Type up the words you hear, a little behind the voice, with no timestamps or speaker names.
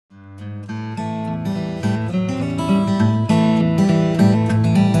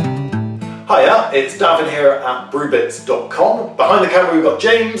Hiya, it's Davin here at Brewbitz.com. Behind the camera we've got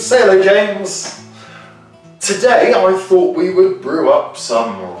James. Say hello, James. Today I thought we would brew up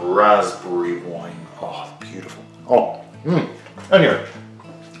some raspberry wine. Oh, beautiful. Anyway.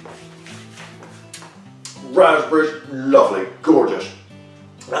 Raspberries, lovely, gorgeous.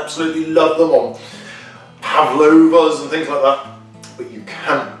 Absolutely love them on pavlovas and things like that. But you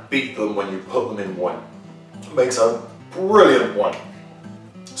can't beat them when you put them in wine. It makes a brilliant wine.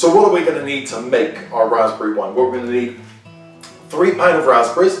 So what are we going to need to make our raspberry wine? We're going to need 3 pints of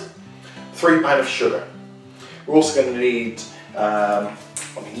raspberries, 3 pints of sugar. We're also going to need, I'm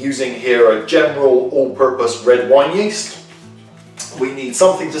using here a general all-purpose red wine yeast. We need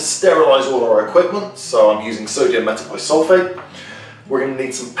something to sterilise all our equipment, so I'm using sodium metabisulfate. We're going to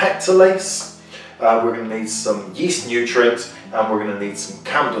need some pectolase, we're going to need some yeast nutrients, and we're going to need some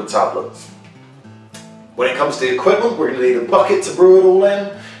Camden tablets. When it comes to the equipment, we're going to need a bucket to brew it all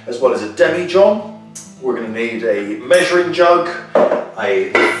in, as well as a demijohn. We're going to need a measuring jug,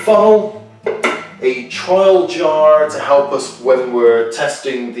 a funnel, a trial jar to help us when we're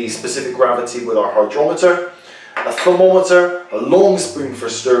testing the specific gravity with our hydrometer, a thermometer, a long spoon for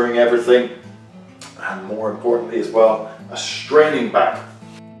stirring everything, and more importantly as well, a straining bag.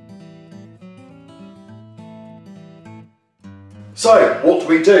 So, what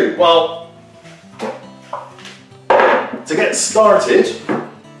do? Well, to get started,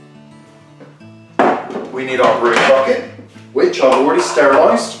 we need our brewing bucket, which I've already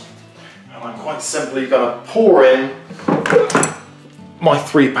sterilised, and I'm quite simply going to pour in my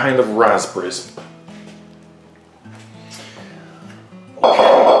 3 pints of raspberries. Okay.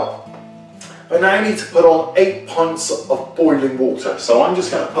 I now need to put on 8 pints of boiling water, so I'm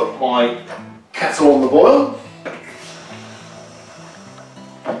just going to put my kettle on the boil,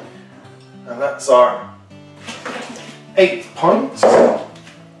 and that's our 8 pints.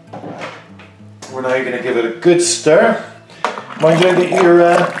 We're now going to give it a good stir. Mind you, get your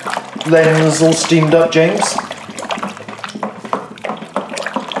lens all steamed up, James.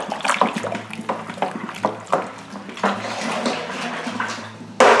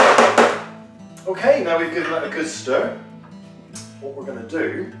 Okay, now we've given that a good stir. What we're going to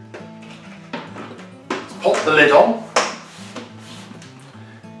do is pop the lid on.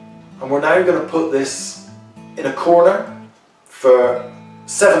 And we're now going to put this in a corner for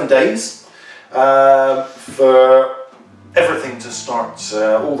 7 days. For everything to start,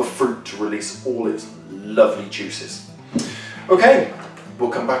 all the fruit to release all its lovely juices. Okay, we'll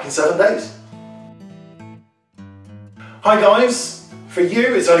come back in 7 days. Hi guys, for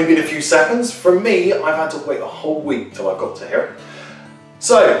you it's only been a few seconds. For me, I've had to wait a whole week till I got to here.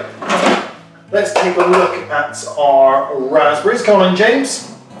 So, let's take a look at our raspberries. Come on,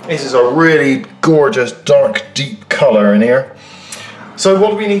 James. This is a really gorgeous, dark, deep colour in here. So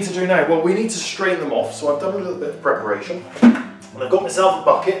what do we need to do now? Well, we need to strain them off. So I've done a little bit of preparation. And I've got myself a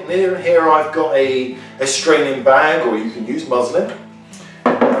bucket, and in here I've got a straining bag, or you can use muslin.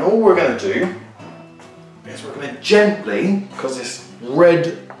 And all we're going to do is we're going to gently, because this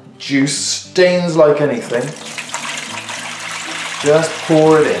red juice stains like anything, just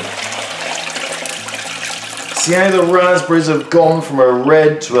pour it in. See how the raspberries have gone from a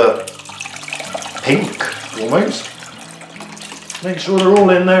red to a pink, almost? Make sure they're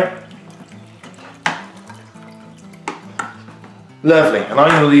all in there. Lovely, and I'm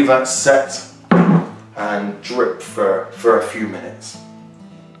going to leave that set and drip for a few minutes.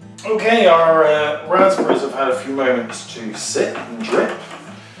 Okay, our raspberries have had a few moments to sit and drip.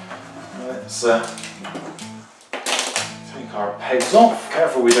 Let's take our pegs off.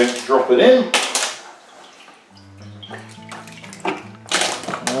 Careful we don't drop it in.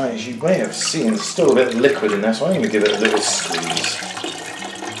 As you may have seen, there's still a bit of liquid in there, so I'm going to give it a little squeeze.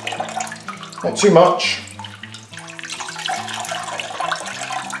 Not too much.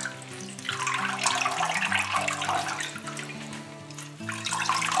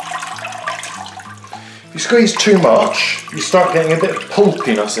 If you squeeze too much, you start getting a bit of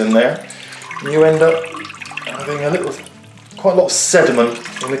pulpiness in there, and you end up having quite a lot of sediment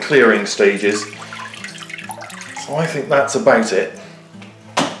in the clearing stages. So I think that's about it.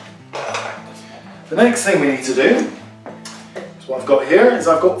 The next thing we need to do, is what I've got here, is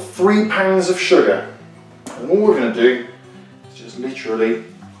I've got 3 pounds of sugar. And all we're going to do is just literally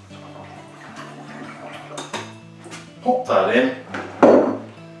pop that in.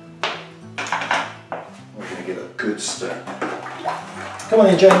 We're going to give it a good stir. Come on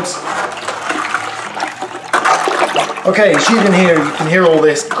in, James. Okay, so you can hear all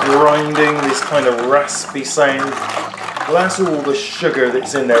this grinding, this kind of raspy sound. Well, that's all the sugar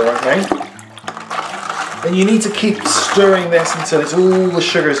that's in there right now. And you need to keep stirring this until all the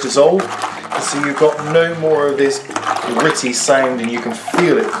sugar is dissolved. So you've got no more of this gritty sound, and you can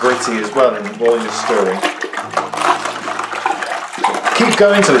feel it gritty as well while you're stirring. Keep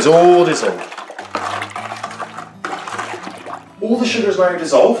going till it's all dissolved. All the sugar's now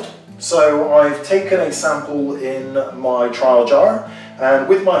dissolved, so I've taken a sample in my trial jar, and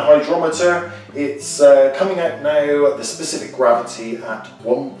with my hydrometer it's coming out now at the specific gravity at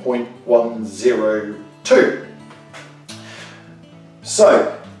 1.102.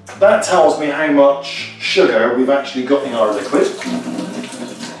 So that tells me how much sugar we've actually got in our liquid.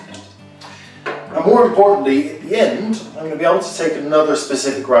 And more importantly, at the end, I'm going to be able to take another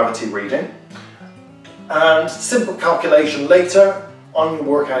specific gravity reading. And simple calculation later, I'm going to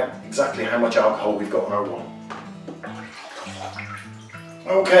work out exactly how much alcohol we've got in our wine.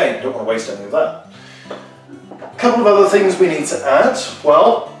 Okay, don't want to waste any of that. A couple of other things we need to add.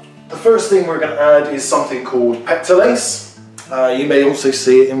 Well, the first thing we're going to add is something called pectolase. You may also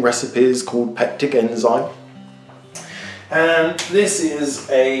see it in recipes called pectic enzyme. And this is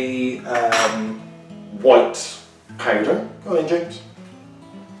a white powder. Go in, James.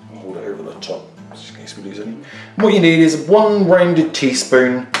 I'll hold it over the top, just in case we lose any. What you need is 1 rounded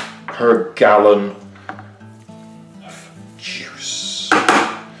teaspoon per gallon of juice.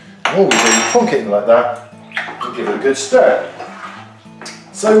 And all we do is plonk it in like that and give it a good stir.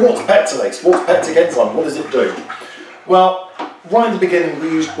 So what's pectolase? What's pectic enzyme? What does it do? Well, right at the beginning we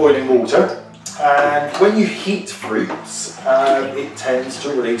use boiling water, and when you heat fruits it tends to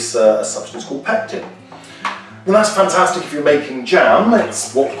release a substance called pectin. And that's fantastic if you're making jam.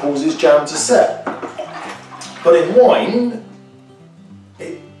 It's what causes jam to set. But in wine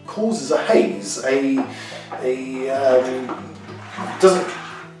it causes a haze. Doesn't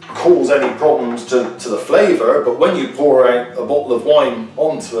cause any problems to the flavour, but when you pour out a bottle of wine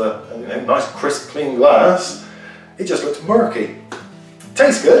onto a nice crisp clean glass, it just looks murky.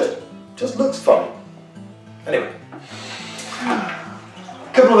 Tastes good, just looks funny. Anyway, a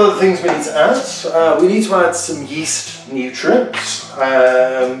couple of other things we need to add. We need to add some yeast nutrients.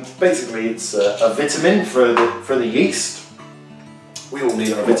 Basically, it's a vitamin for the yeast. We all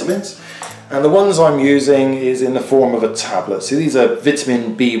need our vitamins. And the ones I'm using is in the form of a tablet. So these are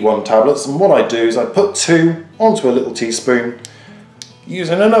vitamin B1 tablets. And what I do is I put 2 onto a little teaspoon,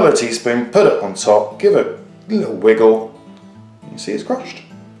 using another teaspoon, put it on top, give it a little wiggle, you see it's crushed.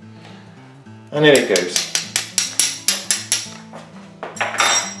 And in it goes.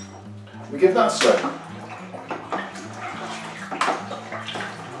 We give that a stir.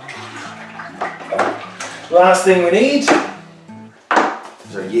 Last thing we need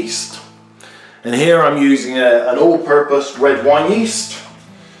is our yeast. And here I'm using an all-purpose red wine yeast.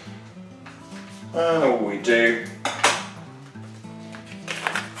 And all we do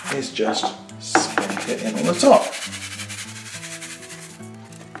is just spunk it in on the top.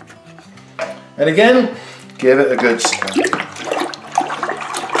 And again, give it a good stir.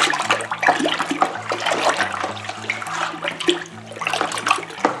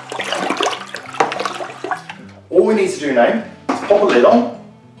 All we need to do now is pop a lid on,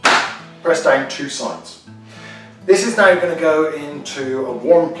 press down 2 sides. This is now going to go into a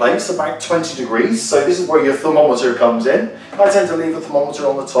warm place, about 20 degrees, so this is where your thermometer comes in. I tend to leave a thermometer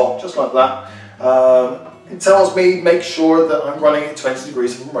on the top, just like that. It tells me, make sure that I'm running at 20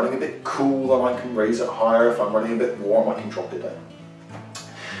 degrees. If I'm running a bit cool, then I can raise it higher. If I'm running a bit warm, I can drop it down.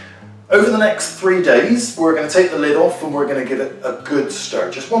 Over the next 3 days, we're going to take the lid off and we're going to give it a good stir.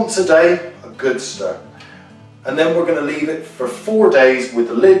 Just once a day, a good stir. And then we're going to leave it for 4 days with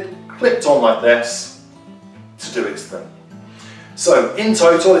the lid clipped on like this to do its thing. So in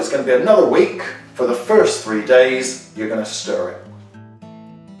total, it's going to be another week. For the first 3 days, you're going to stir it.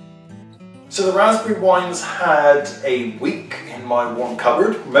 So the raspberry wines had a week in my one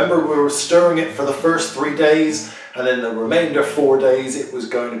cupboard. Remember, we were stirring it for the first 3 days, and then the remainder 4 days it was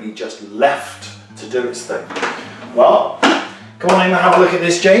going to be just left to do its thing. Well, come on in and have a look at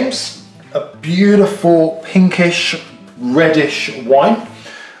this, James. A beautiful pinkish reddish wine.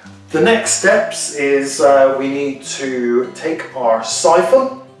 The next steps is we need to take our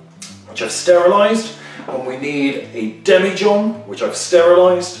siphon, which I've sterilised, and we need a demijohn, which I've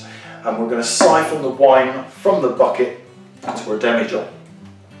sterilised, and we're going to siphon the wine from the bucket into our demijohn.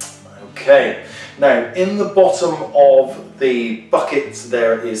 Okay, now in the bottom of the bucket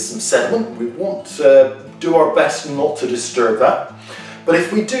there is some sediment. We want to do our best not to disturb that, but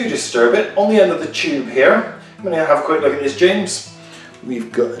if we do disturb it, on the end of the tube here, I'm going to have a quick look at this, James.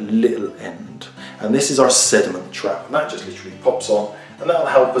 We've got a little end, and this is our sediment trap, and that just literally pops on, and that'll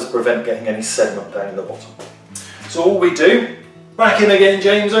help us prevent getting any sediment down in the bottom. So all we do, back in again,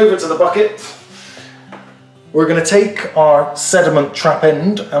 James, over to the bucket, We're going to take our sediment trap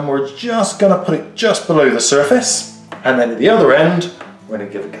end and we're just going to put it just below the surface, and then at the other end we're going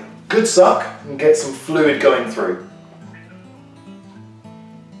to give it a good suck and get some fluid going through.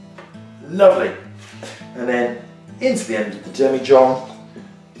 Lovely. And then into the end of the demijohn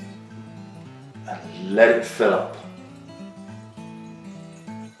and let it fill up.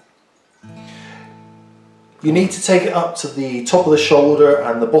 You need to take it up to the top of the shoulder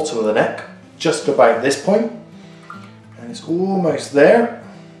and the bottom of the neck, just about this point, and it's almost there.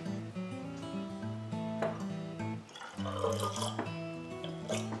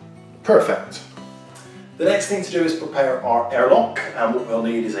 Perfect. The next thing to do is prepare our airlock, and what we'll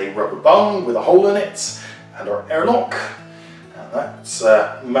need is a rubber bung with a hole in it and our airlock, and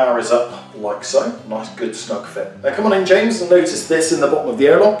that marries up like so. Nice good snug fit. Now come on in, James, and notice this in the bottom of the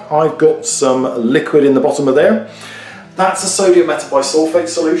airlock. I've got some liquid in the bottom of there. That's a sodium metabisulfate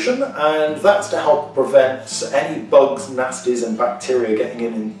solution, and that's to help prevent any bugs, nasties and bacteria getting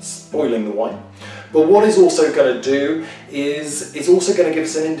in and spoiling the wine. But what it's also going to do is it's also going to give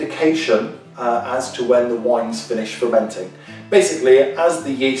us an indication as to when the wine's finished fermenting. Basically, as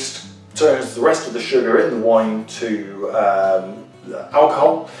the yeast turns the rest of the sugar in the wine to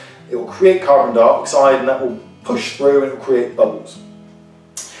alcohol, it will create carbon dioxide, and that will push through and it will create bubbles.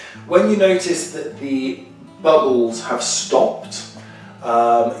 When you notice that the bubbles have stopped,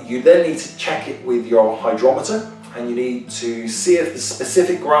 you then need to check it with your hydrometer, and you need to see if the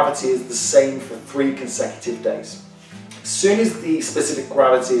specific gravity is the same for 3 consecutive days. As soon as the specific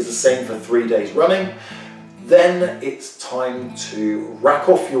gravity is the same for 3 days running, then it's time to rack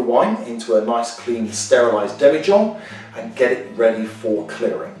off your wine into a nice clean sterilised demijohn and get it ready for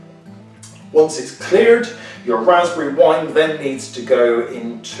clearing. Once it's cleared, your raspberry wine then needs to go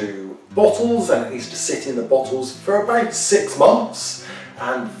into bottles, and it needs to sit in the bottles for about 6 months,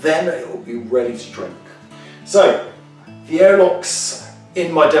 and then it will be ready to drink. So the airlock's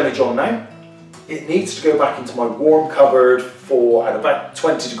in my demijohn now. It needs to go back into my warm cupboard for at about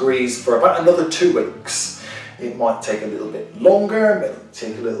 20 degrees for about another 2 weeks. It might take a little bit longer, it might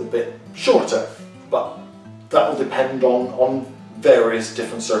take a little bit shorter, but that will depend on various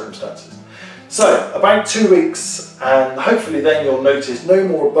different circumstances. So about 2 weeks, and hopefully then you'll notice no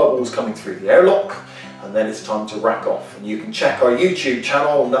more bubbles coming through the airlock, and then it's time to rack off. And you can check our YouTube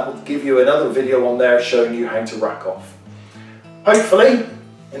channel, and that will give you another video on there showing you how to rack off. Hopefully,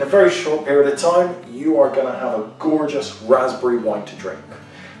 in a very short period of time, you are going to have a gorgeous raspberry wine to drink.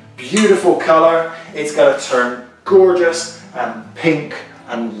 Beautiful colour, it's going to turn gorgeous and pink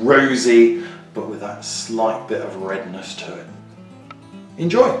and rosy, but with that slight bit of redness to it.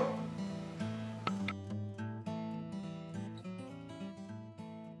 Enjoy!